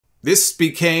This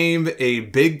became a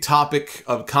big topic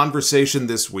of conversation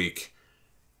this week.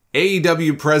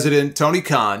 AEW President Tony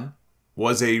Khan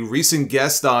was a recent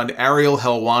guest on Ariel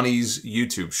Helwani's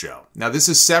YouTube show. Now, this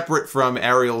is separate from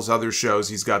Ariel's other shows.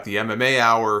 He's got the MMA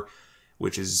Hour,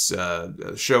 which is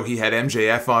a show he had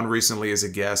MJF on recently as a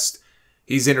guest.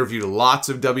 He's interviewed lots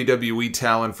of WWE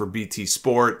talent for BT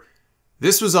Sport.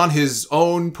 This was on his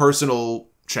own personal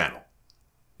channel.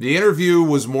 The interview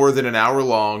was more than an hour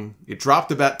long. It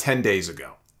dropped about 10 days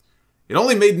ago. It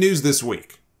only made news this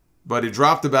week, but it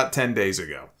dropped about 10 days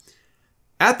ago.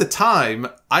 At the time,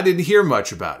 I didn't hear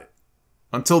much about it.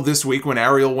 Until this week when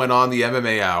Ariel went on the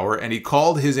MMA Hour and he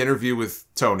called his interview with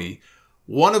Tony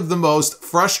one of the most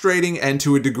frustrating and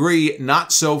to a degree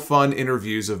not so fun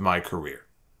interviews of my career.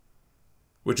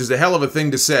 Which is a hell of a thing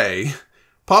to say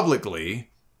publicly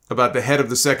about the head of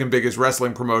the second biggest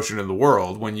wrestling promotion in the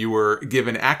world when you were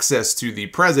given access to the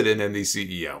president and the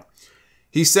CEO.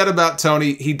 He said about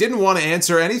Tony, he didn't want to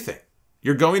answer anything.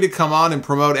 You're going to come on and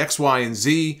promote X, Y, and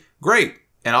Z. Great.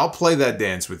 And I'll play that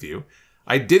dance with you.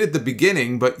 I did at the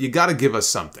beginning, but you got to give us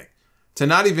something. To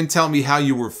not even tell me how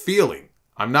you were feeling.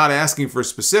 I'm not asking for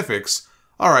specifics.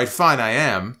 All right, fine, I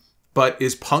am. But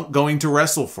is Punk going to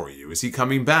wrestle for you? Is he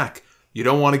coming back? You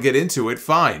don't want to get into it?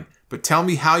 Fine. But tell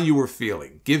me how you were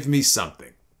feeling. Give me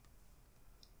something.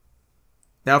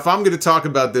 Now, if I'm going to talk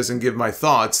about this and give my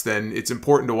thoughts, then it's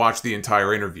important to watch the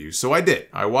entire interview. So I did.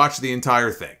 I watched the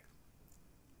entire thing.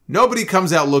 Nobody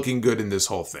comes out looking good in this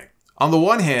whole thing. On the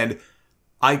one hand,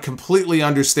 I completely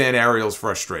understand Ariel's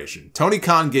frustration. Tony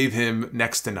Khan gave him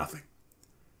next to nothing.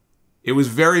 It was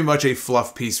very much a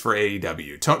fluff piece for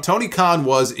AEW. Tony Khan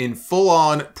was in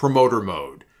full-on promoter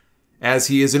mode, as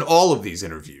he is in all of these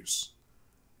interviews.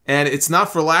 And it's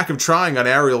not for lack of trying on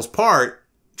Ariel's part,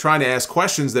 trying to ask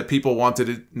questions that people wanted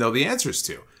to know the answers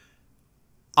to.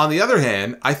 On the other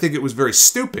hand, I think it was very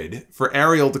stupid for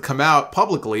Ariel to come out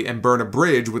publicly and burn a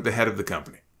bridge with the head of the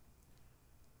company.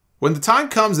 When the time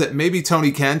comes that maybe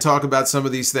Tony can talk about some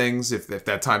of these things, if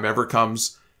that time ever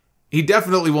comes, he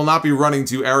definitely will not be running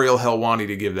to Ariel Helwani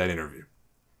to give that interview.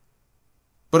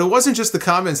 But it wasn't just the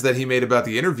comments that he made about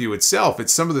the interview itself,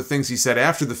 it's some of the things he said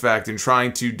after the fact in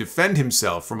trying to defend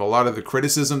himself from a lot of the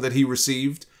criticism that he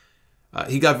received.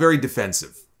 He got very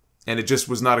defensive, and it just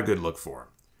was not a good look for him.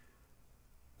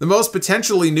 The most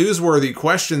potentially newsworthy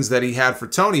questions that he had for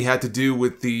Tony had to do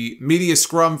with the media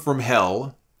scrum from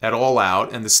hell at All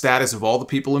Out and the status of all the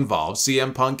people involved,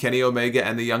 CM Punk, Kenny Omega,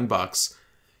 and the Young Bucks.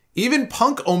 Even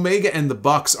Punk, Omega, and the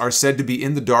Bucks are said to be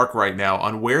in the dark right now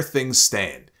on where things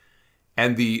stand.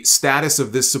 And the status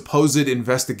of this supposed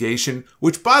investigation,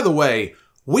 which, by the way,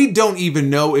 we don't even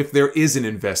know if there is an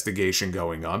investigation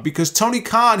going on because Tony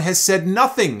Khan has said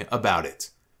nothing about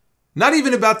it. Not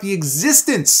even about the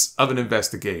existence of an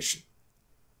investigation.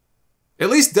 At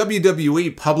least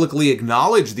WWE publicly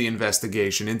acknowledged the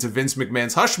investigation into Vince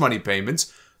McMahon's hush money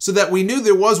payments so that we knew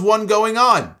there was one going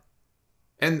on.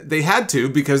 And they had to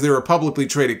because they're a publicly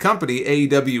traded company.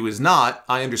 AEW is not.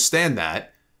 I understand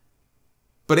that.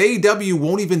 But AEW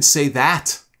won't even say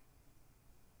that.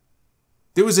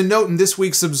 There was a note in this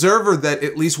week's Observer that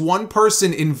at least one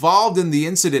person involved in the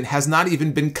incident has not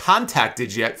even been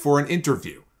contacted yet for an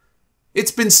interview.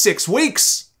 It's been 6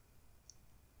 weeks.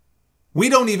 We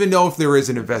don't even know if there is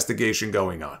an investigation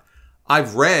going on.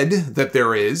 I've read that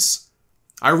there is.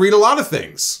 I read a lot of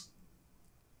things.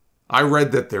 I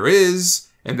read that there is,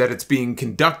 and that it's being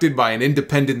conducted by an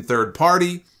independent third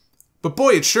party. But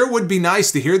boy, it sure would be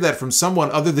nice to hear that from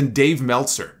someone other than Dave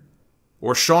Meltzer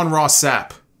or Sean Ross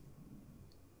Sapp.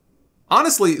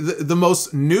 Honestly, the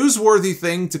most newsworthy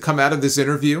thing to come out of this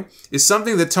interview is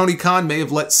something that Tony Khan may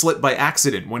have let slip by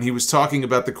accident when he was talking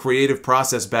about the creative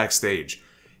process backstage.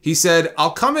 He said,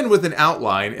 I'll come in with an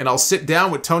outline and I'll sit down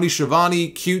with Tony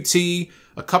Schiavone, QT,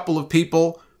 a couple of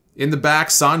people. In the back,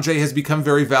 Sanjay has become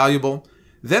very valuable.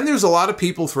 Then there's a lot of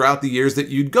people throughout the years that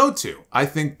you'd go to. I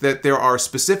think that there are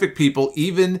specific people,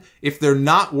 even if they're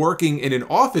not working in an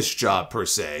office job per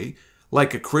se,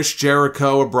 like a Chris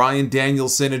Jericho, a Bryan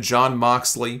Danielson, a Jon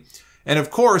Moxley. And of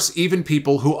course, even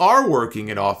people who are working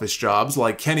in office jobs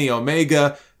like Kenny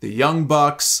Omega, the Young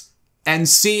Bucks, and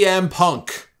CM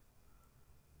Punk.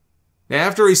 Now,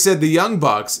 after he said the Young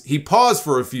Bucks, he paused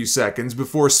for a few seconds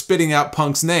before spitting out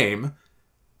Punk's name,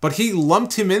 but he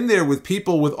lumped him in there with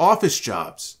people with office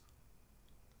jobs.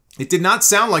 It did not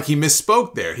sound like he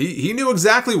misspoke there. He knew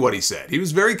exactly what he said. He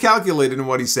was very calculated in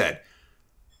what he said.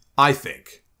 I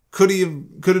think. Could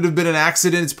it have been an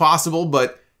accident? It's possible,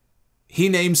 but he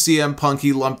named CM Punk.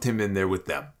 He lumped him in there with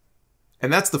them.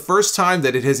 And that's the first time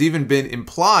that it has even been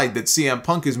implied that CM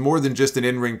Punk is more than just an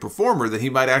in-ring performer, that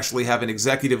he might actually have an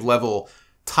executive level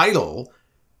title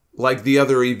like the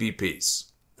other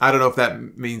EVPs. I don't know if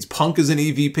that means Punk is an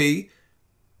EVP.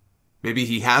 Maybe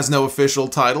he has no official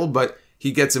title, but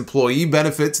he gets employee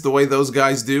benefits the way those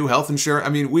guys do, health insurance. I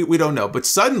mean, we don't know. But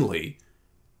suddenly,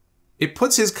 it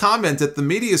puts his comment at the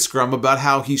media scrum about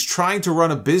how he's trying to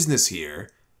run a business here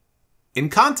in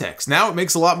context. Now it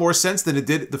makes a lot more sense than it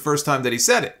did the first time that he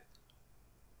said it.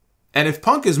 And if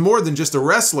Punk is more than just a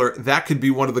wrestler, that could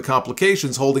be one of the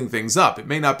complications holding things up. It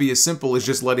may not be as simple as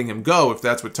just letting him go if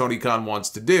that's what Tony Khan wants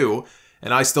to do,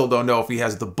 and I still don't know if he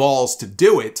has the balls to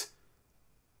do it.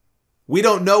 We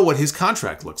don't know what his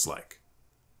contract looks like.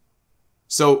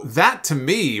 So that, to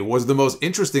me, was the most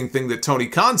interesting thing that Tony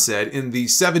Khan said in the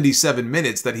 77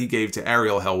 minutes that he gave to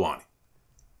Ariel Helwani.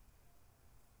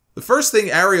 The first thing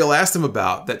Ariel asked him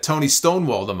about that Tony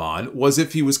stonewalled him on was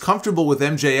if he was comfortable with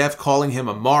MJF calling him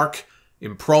a mark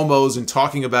in promos and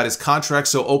talking about his contract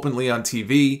so openly on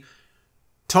TV.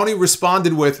 Tony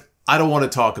responded with, "I don't want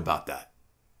to talk about that."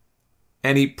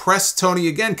 And he pressed Tony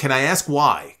again, "Can I ask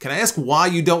why? Can I ask why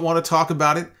you don't want to talk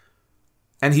about it?"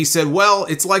 And he said, "Well,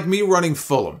 it's like me running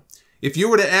Fulham. If you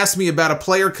were to ask me about a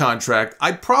player contract,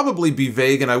 I'd probably be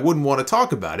vague and I wouldn't want to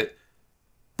talk about it."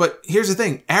 But here's the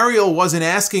thing, Ariel wasn't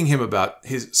asking him about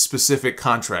his specific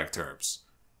contract terms.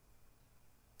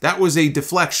 That was a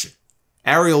deflection.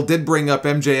 Ariel did bring up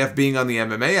MJF being on the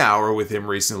MMA Hour with him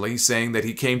recently, saying that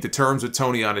he came to terms with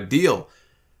Tony on a deal,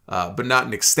 but not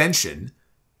an extension.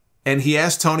 And he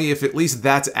asked Tony if at least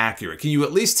that's accurate. Can you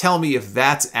at least tell me if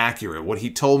that's accurate, what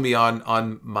he told me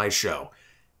on my show?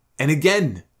 And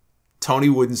again, Tony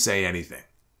wouldn't say anything.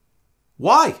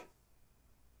 Why?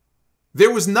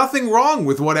 There was nothing wrong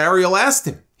with what Ariel asked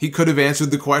him. He could have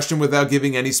answered the question without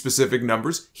giving any specific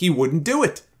numbers. He wouldn't do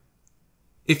it.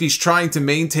 If he's trying to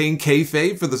maintain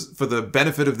kayfabe for the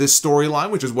benefit of this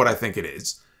storyline, which is what I think it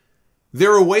is,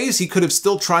 there are ways he could have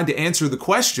still tried to answer the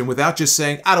question without just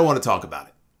saying, "I don't want to talk about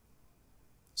it."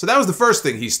 So that was the first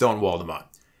thing he stonewalled him on.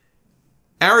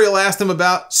 Ariel asked him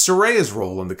about Saraya's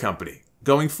role in the company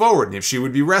going forward and if she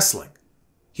would be wrestling.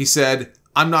 He said,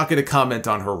 "I'm not going to comment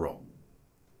on her role."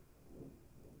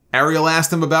 Ariel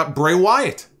asked him about Bray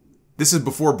Wyatt. This is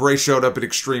before Bray showed up at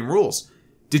Extreme Rules.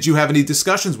 Did you have any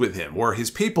discussions with him or his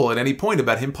people at any point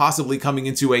about him possibly coming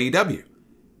into AEW?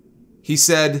 He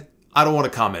said, "I don't want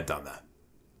to comment on that."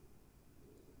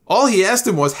 All he asked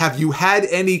him was, have you had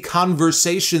any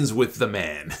conversations with the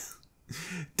man?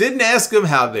 Didn't ask him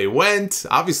how they went.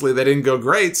 Obviously, they didn't go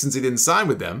great since he didn't sign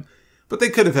with them. But they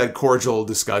could have had cordial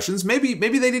discussions. Maybe they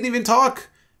didn't even talk.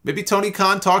 Maybe Tony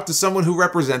Khan talked to someone who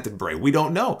represented Bray. We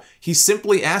don't know. He's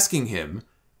simply asking him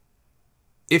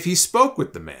if he spoke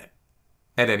with the man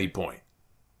at any point.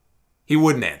 He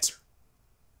wouldn't answer.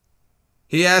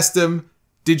 He asked him,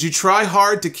 did you try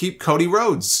hard to keep Cody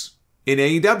Rhodes in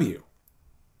AEW?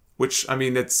 Which, I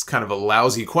mean, it's kind of a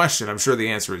lousy question. I'm sure the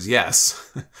answer is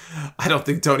yes. I don't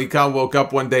think Tony Khan woke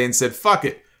up one day and said, fuck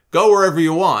it, go wherever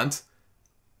you want.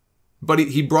 But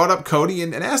he brought up Cody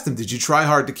and asked him, did you try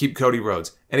hard to keep Cody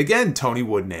Rhodes? And again, Tony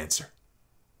wouldn't answer.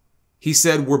 He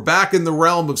said, we're back in the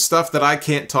realm of stuff that I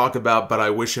can't talk about, but I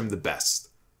wish him the best.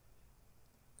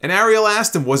 And Ariel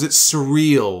asked him, was it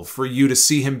surreal for you to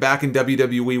see him back in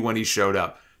WWE when he showed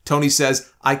up? Tony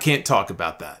says, I can't talk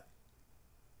about that.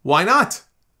 Why not?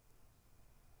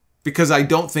 Because I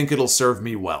don't think it'll serve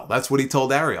me well. That's what he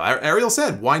told Ariel. Ariel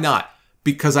said, why not?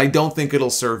 Because I don't think it'll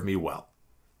serve me well.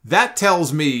 That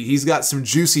tells me he's got some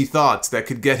juicy thoughts that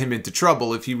could get him into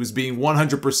trouble if he was being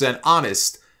 100%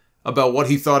 honest about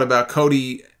what he thought about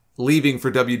Cody leaving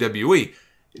for WWE.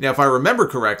 Now, if I remember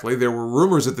correctly, there were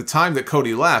rumors at the time that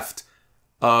Cody left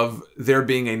of there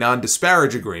being a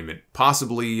non-disparage agreement,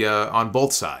 possibly on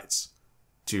both sides,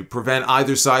 to prevent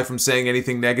either side from saying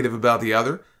anything negative about the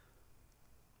other.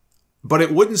 But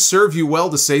it wouldn't serve you well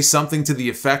to say something to the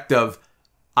effect of,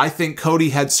 I think Cody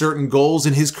had certain goals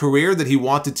in his career that he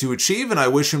wanted to achieve, and I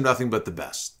wish him nothing but the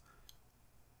best.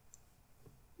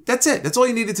 That's it. That's all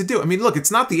you needed to do. I mean, look,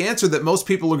 it's not the answer that most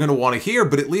people are going to want to hear,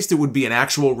 but at least it would be an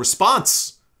actual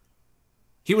response.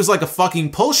 He was like a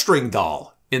fucking pull-string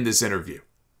doll in this interview.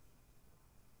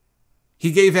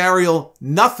 He gave Ariel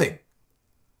nothing.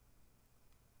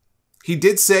 He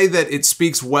did say that it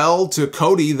speaks well to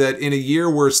Cody that in a year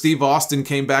where Steve Austin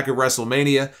came back at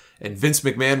WrestleMania and Vince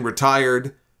McMahon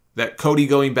retired, that Cody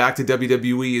going back to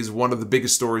WWE is one of the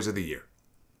biggest stories of the year.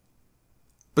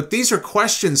 But these are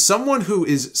questions someone who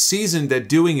is seasoned at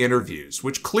doing interviews,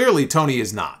 which clearly Tony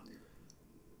is not.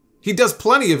 He does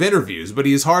plenty of interviews, but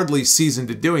he is hardly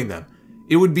seasoned at doing them.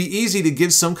 It would be easy to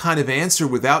give some kind of answer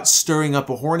without stirring up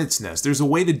a hornet's nest. There's a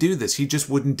way to do this. He just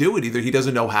wouldn't do it. Either he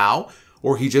doesn't know how,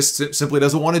 or he just simply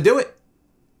doesn't want to do it.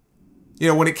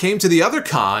 when it came to the other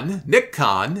Khan, Nick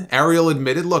Khan, Ariel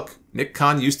admitted, look, Nick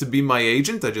Khan used to be my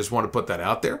agent. I just want to put that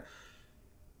out there.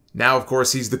 Now, of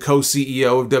course, he's the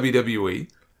co-CEO of WWE.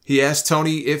 He asked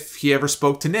Tony if he ever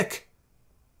spoke to Nick.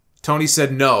 Tony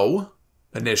said no,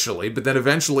 initially, but then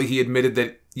eventually he admitted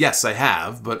that, yes, I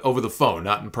have, but over the phone,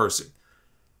 not in person.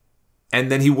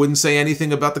 And then he wouldn't say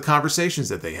anything about the conversations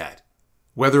that they had.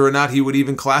 Whether or not he would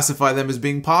even classify them as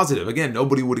being positive. Again,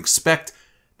 nobody would expect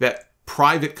that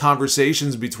private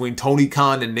conversations between Tony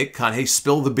Khan and Nick Khan, hey,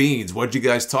 spill the beans, what'd you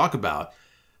guys talk about?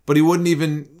 But he wouldn't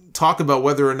even talk about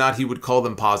whether or not he would call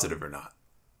them positive or not.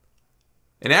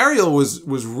 And Ariel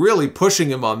was really pushing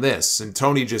him on this, and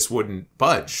Tony just wouldn't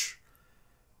budge.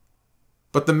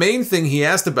 But the main thing he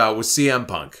asked about was CM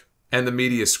Punk and the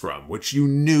media scrum, which you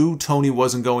knew Tony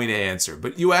wasn't going to answer.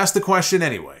 But you asked the question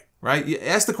anyway, right? You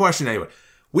asked the question anyway.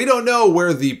 We don't know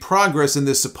where the progress in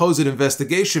this supposed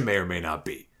investigation may or may not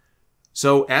be.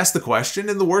 So ask the question,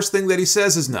 and the worst thing that he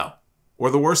says is no. Or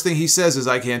the worst thing he says is,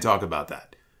 I can't talk about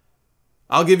that.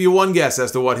 I'll give you one guess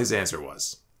as to what his answer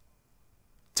was.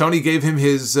 Tony gave him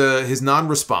his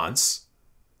non-response.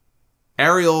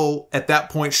 Ariel, at that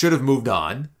point, should have moved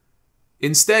on.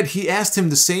 Instead, he asked him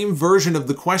the same version of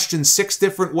the question 6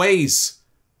 different ways.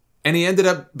 And he ended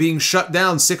up being shut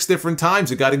down 6 different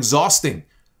times. It got exhausting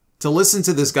to listen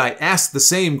to this guy ask the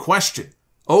same question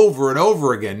over and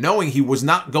over again, knowing he was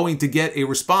not going to get a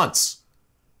response.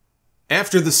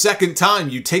 After the second time,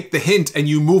 you take the hint and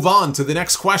you move on to the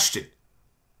next question.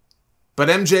 But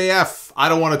MJF, I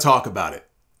don't want to talk about it.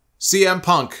 CM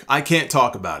Punk, I can't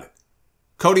talk about it.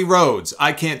 Cody Rhodes,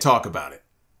 I can't talk about it.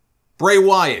 Bray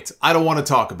Wyatt, I don't want to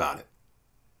talk about it.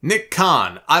 Nick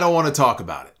Khan, I don't want to talk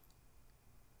about it.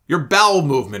 Your bowel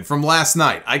movement from last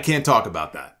night, I can't talk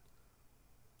about that.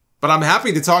 But I'm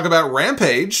happy to talk about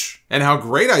Rampage and how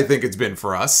great I think it's been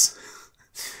for us.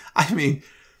 I mean,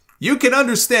 you can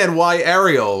understand why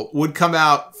Ariel would come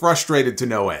out frustrated to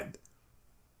no end.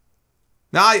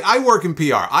 Now, I work in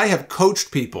PR. I have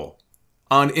coached people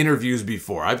on interviews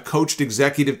before. I've coached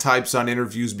executive types on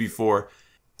interviews before.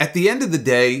 At the end of the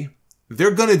day,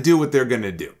 they're going to do what they're going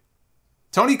to do.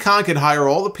 Tony Khan can hire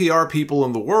all the PR people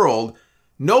in the world.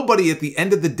 Nobody at the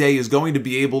end of the day is going to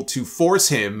be able to force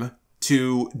him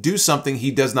to do something he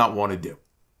does not want to do.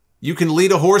 You can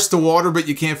lead a horse to water, but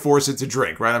you can't force it to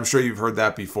drink, right? I'm sure you've heard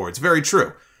that before. It's very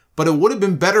true. But it would have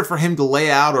been better for him to lay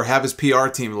out or have his PR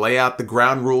team lay out the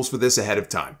ground rules for this ahead of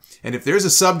time. And if there's a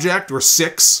subject, or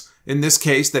 6 in this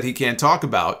case, that he can't talk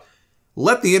about,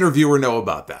 let the interviewer know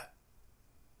about that.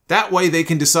 That way they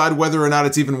can decide whether or not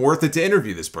it's even worth it to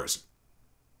interview this person.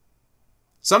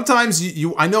 Sometimes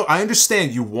I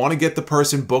understand you want to get the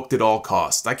person booked at all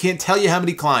costs. I can't tell you how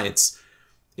many clients,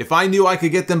 if I knew I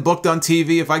could get them booked on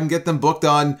TV, if I can get them booked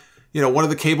on, one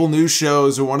of the cable news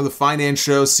shows or one of the finance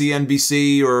shows,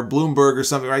 CNBC or Bloomberg or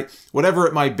something, right? Whatever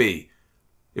it might be.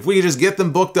 If we could just get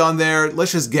them booked on there,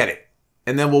 let's just get it.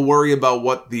 And then we'll worry about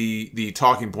what the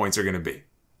talking points are going to be.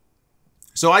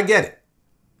 So I get it.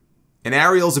 And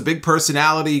Ariel's a big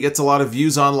personality. He gets a lot of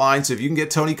views online. So if you can get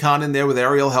Tony Khan in there with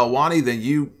Ariel Helwani, then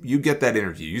you get that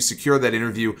interview. You secure that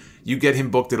interview. You get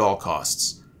him booked at all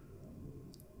costs.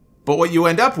 But what you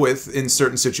end up with in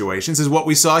certain situations is what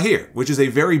we saw here, which is a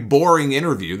very boring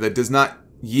interview that does not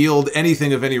yield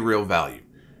anything of any real value.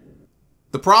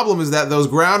 The problem is that those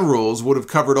ground rules would have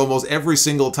covered almost every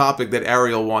single topic that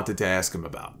Ariel wanted to ask him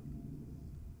about.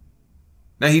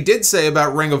 Now, he did say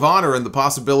about Ring of Honor and the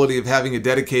possibility of having a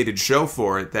dedicated show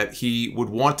for it that he would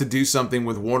want to do something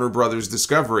with Warner Brothers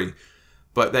Discovery,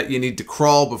 but that you need to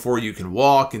crawl before you can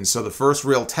walk. And so the first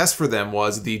real test for them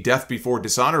was the Death Before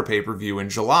Dishonor pay-per-view in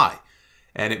July.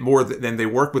 And they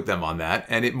worked with them on that,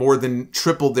 and it more than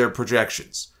tripled their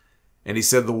projections. And he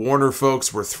said the Warner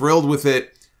folks were thrilled with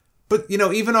it. But,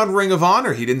 even on Ring of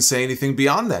Honor, he didn't say anything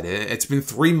beyond that. It's been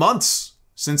 3 months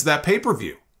since that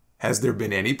pay-per-view. Has there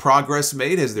been any progress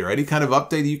made? Is there any kind of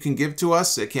update you can give to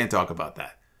us? I can't talk about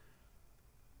that.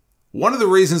 One of the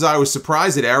reasons I was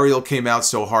surprised that Ariel came out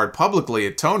so hard publicly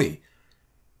at Tony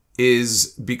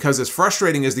is because, as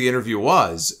frustrating as the interview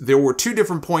was, there were 2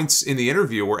 different points in the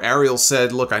interview where Ariel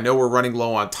said, look, I know we're running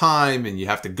low on time and you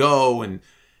have to go. And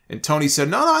Tony said,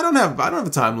 no, I don't have a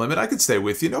time limit. I could stay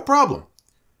with you. No problem.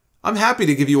 I'm happy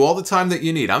to give you all the time that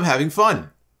you need. I'm having fun.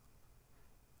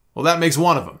 Well, that makes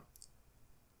one of them.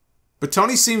 But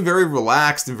Tony seemed very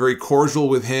relaxed and very cordial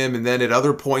with him. And then at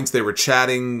other points, they were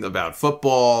chatting about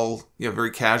football,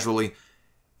 very casually.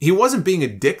 He wasn't being a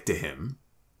dick to him.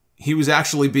 He was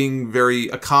actually being very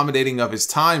accommodating of his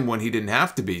time when he didn't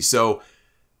have to be. So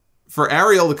for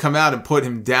Ariel to come out and put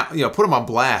him down, put him on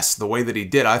blast the way that he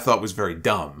did, I thought was very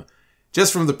dumb.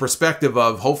 just from the perspective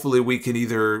of hopefully we can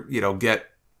either, get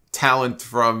talent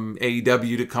from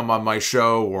AEW to come on my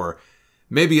show, or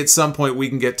maybe at some point we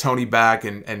can get Tony back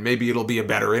and maybe it'll be a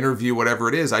better interview, whatever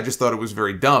it is. I just thought it was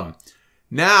very dumb.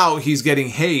 Now he's getting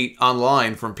hate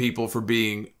online from people for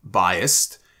being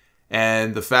biased,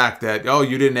 and the fact that, oh,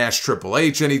 you didn't ask Triple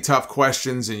H any tough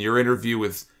questions in your interview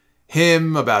with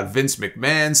him about Vince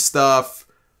McMahon stuff.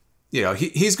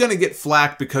 He's going to get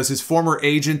flack because his former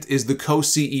agent is the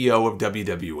co-CEO of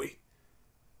WWE.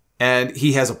 And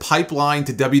he has a pipeline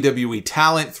to WWE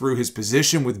talent through his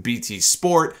position with BT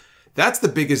Sport. That's the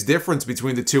biggest difference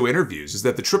between the two interviews, is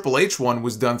that the Triple H one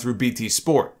was done through BT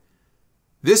Sport.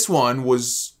 This one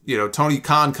was, Tony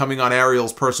Khan coming on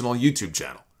Ariel's personal YouTube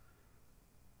channel.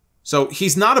 So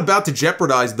he's not about to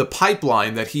jeopardize the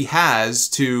pipeline that he has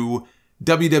to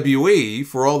WWE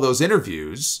for all those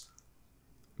interviews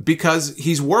because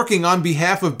he's working on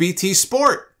behalf of BT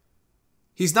Sport.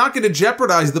 He's not going to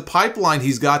jeopardize the pipeline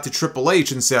he's got to Triple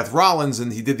H and Seth Rollins,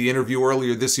 and he did the interview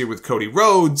earlier this year with Cody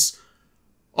Rhodes.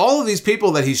 All of these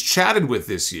people that he's chatted with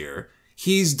this year,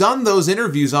 he's done those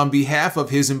interviews on behalf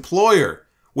of his employer,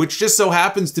 which just so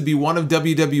happens to be one of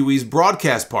WWE's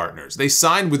broadcast partners. They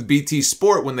signed with BT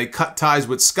Sport when they cut ties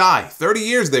with Sky. 30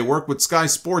 years they worked with Sky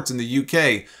Sports in the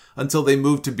UK until they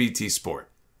moved to BT Sport.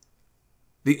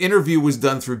 The interview was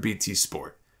done through BT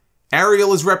Sport.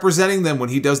 Ariel is representing them when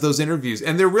he does those interviews,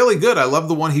 and they're really good. I love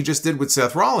the one he just did with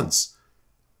Seth Rollins.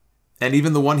 And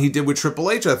even the one he did with Triple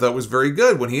H I thought was very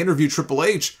good. When he interviewed Triple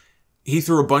H, he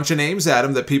threw a bunch of names at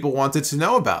him that people wanted to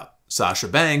know about. Sasha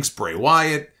Banks, Bray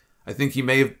Wyatt. I think he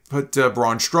may have put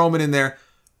Braun Strowman in there.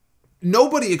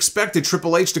 Nobody expected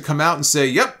Triple H to come out and say,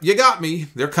 yep, you got me.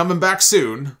 They're coming back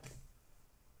soon.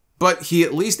 But he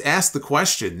at least asked the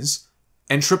questions.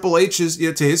 And Triple H is,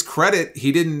 to his credit,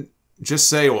 he didn't just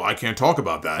say, well, I can't talk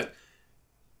about that.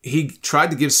 He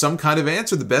tried to give some kind of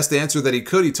answer, the best answer that he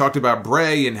could. He talked about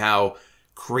Bray and how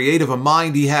creative a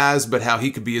mind he has, but how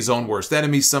he could be his own worst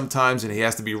enemy sometimes and he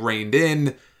has to be reined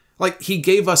in. Like, he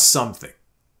gave us something.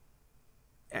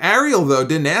 Ariel, though,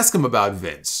 didn't ask him about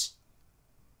Vince.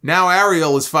 Now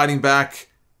Ariel is fighting back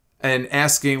and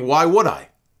asking, why would I?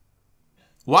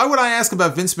 Why would I ask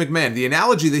about Vince McMahon? The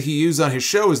analogy that he used on his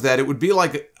show is that it would be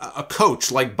like a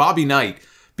coach, like Bobby Knight,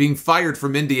 being fired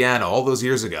from Indiana all those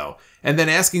years ago, and then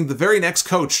asking the very next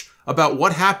coach about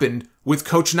what happened with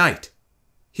Coach Knight.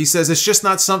 He says it's just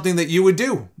not something that you would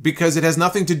do because it has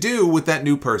nothing to do with that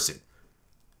new person.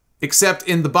 Except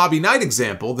in the Bobby Knight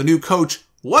example, the new coach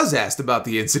was asked about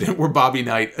the incident where Bobby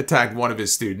Knight attacked one of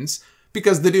his students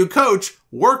because the new coach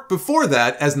worked before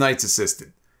that as Knight's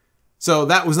assistant. So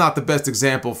that was not the best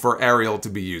example for Ariel to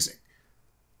be using.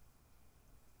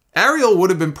 Ariel would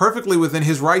have been perfectly within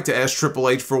his right to ask Triple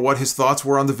H for what his thoughts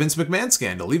were on the Vince McMahon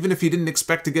scandal, even if he didn't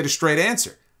expect to get a straight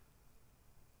answer.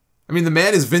 I mean, the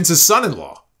man is Vince's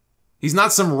son-in-law. He's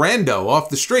not some rando off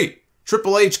the street.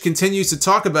 Triple H continues to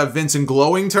talk about Vince in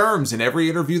glowing terms in every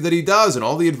interview that he does and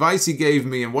all the advice he gave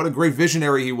me and what a great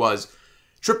visionary he was.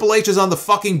 Triple H is on the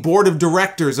fucking board of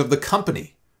directors of the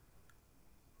company.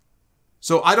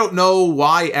 So I don't know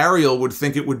why Ariel would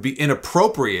think it would be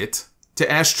inappropriate to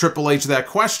ask Triple H that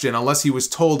question unless he was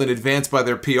told in advance by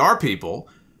their PR people,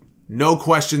 no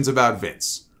questions about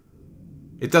Vince.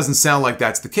 It doesn't sound like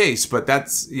that's the case, but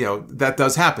that's, that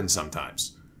does happen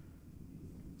sometimes.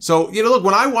 So, look,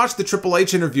 when I watched the Triple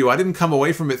H interview, I didn't come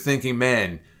away from it thinking,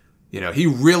 man, he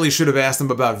really should have asked him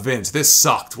about Vince. This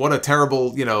sucked. What a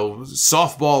terrible,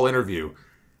 softball interview.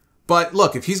 But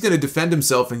look, if he's going to defend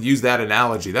himself and use that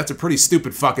analogy, that's a pretty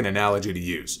stupid fucking analogy to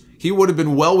use. He would have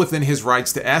been well within his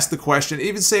rights to ask the question,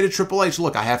 even say to Triple H,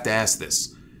 look, I have to ask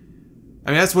this.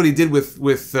 I mean, that's what he did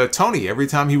with Tony. Every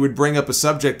time he would bring up a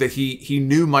subject that he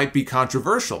knew might be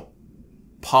controversial.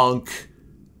 Punk,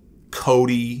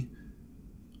 Cody,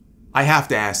 I have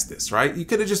to ask this, right? You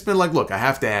could have just been like, look, I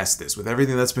have to ask this. With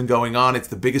everything that's been going on, it's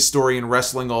the biggest story in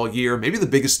wrestling all year, maybe the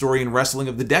biggest story in wrestling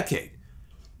of the decade.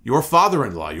 Your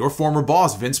father-in-law, your former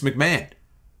boss, Vince McMahon,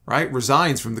 right,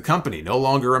 resigns from the company, no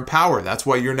longer in power. That's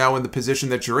why you're now in the position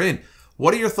that you're in.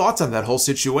 What are your thoughts on that whole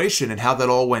situation and how that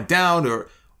all went down?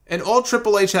 And all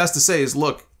Triple H has to say is,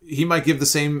 look, he might give the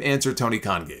same answer Tony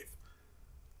Khan gave.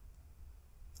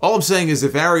 All I'm saying is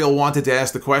if Ariel wanted to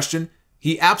ask the question,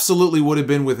 he absolutely would have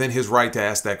been within his right to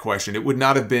ask that question. It would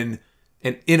not have been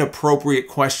an inappropriate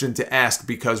question to ask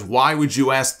because why would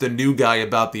you ask the new guy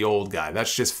about the old guy?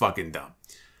 That's just fucking dumb.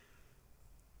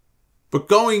 But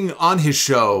going on his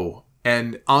show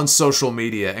and on social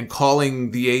media and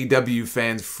calling the AEW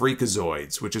fans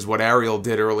freakazoids, which is what Ariel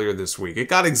did earlier this week, it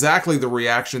got exactly the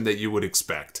reaction that you would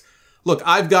expect. Look,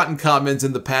 I've gotten comments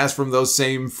in the past from those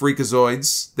same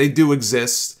freakazoids. They do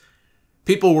exist.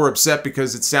 people were upset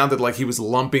because it sounded like he was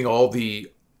lumping all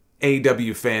the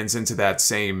AEW fans into that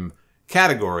same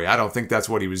category. I don't think that's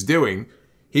what he was doing.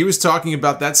 He was talking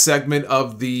about that segment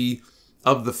of the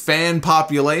fan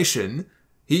population.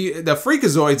 The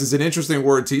freakazoids is an interesting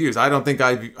word to use. I don't think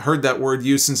I've heard that word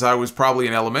used since I was probably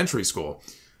in elementary school.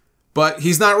 But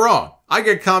he's not wrong. I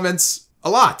get comments a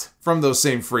lot from those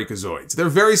same freakazoids. They're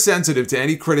very sensitive to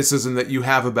any criticism that you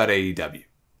have about AEW.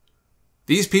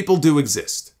 These people do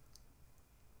exist.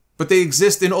 But they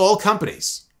exist in all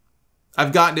companies.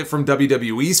 I've gotten it from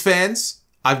WWE's fans.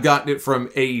 I've gotten it from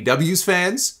AEW's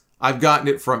fans. I've gotten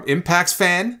it from Impact's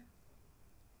fan.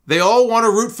 They all want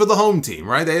to root for the home team,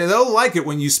 right? They don't like it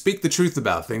when you speak the truth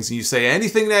about things and you say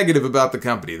anything negative about the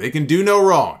company. They can do no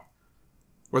wrong.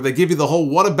 Or they give you the whole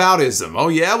whataboutism. Oh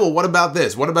yeah, well what about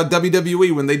this? What about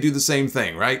WWE when they do the same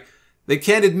thing, right? They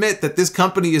can't admit that this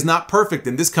company is not perfect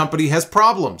and this company has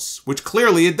problems, which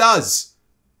clearly it does.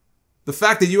 The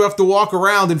fact that you have to walk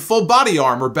around in full body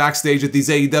armor backstage at these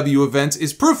AEW events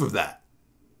is proof of that.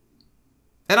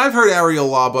 And I've heard Ariel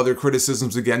lob other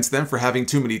criticisms against them for having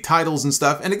too many titles and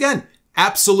stuff. And again,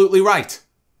 absolutely right.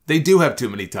 They do have too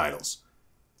many titles.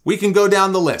 We can go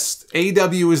down the list.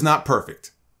 AEW is not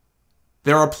perfect.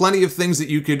 There are plenty of things that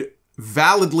you could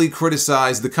validly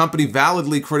criticize, the company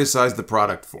validly criticize the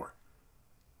product for.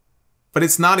 But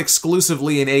it's not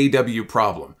exclusively an AEW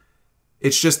problem.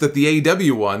 It's just that the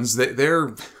AEW ones,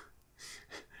 their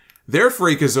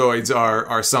freakazoids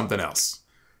are something else.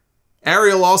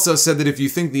 Ariel also said that if you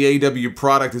think the AEW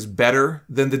product is better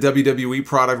than the WWE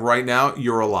product right now,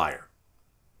 you're a liar.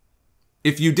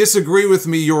 If you disagree with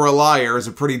me, you're a liar is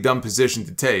a pretty dumb position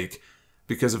to take,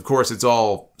 because of course it's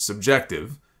all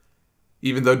subjective.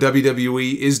 Even though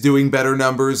WWE is doing better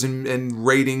numbers and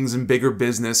ratings and bigger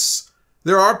business,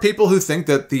 there are people who think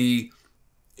that the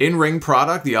in-ring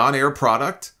product, the on-air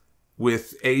product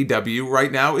with AEW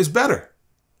right now is better.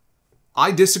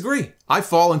 I disagree. I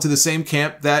fall into the same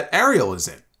camp that Ariel is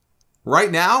in. Right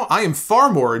now, I am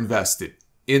far more invested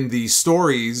in the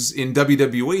stories in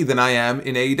WWE than I am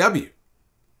in AEW.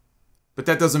 But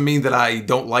that doesn't mean that I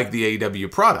don't like the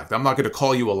AEW product. I'm not going to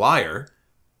call you a liar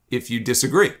if you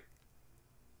disagree.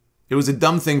 It was a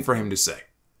dumb thing for him to say.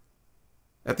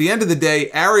 At the end of the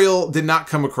day, Ariel did not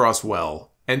come across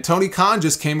well, and Tony Khan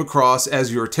just came across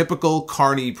as your typical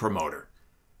carny promoter,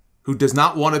 who does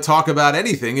not want to talk about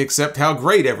anything except how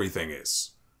great everything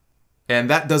is. And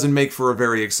that doesn't make for a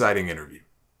very exciting interview.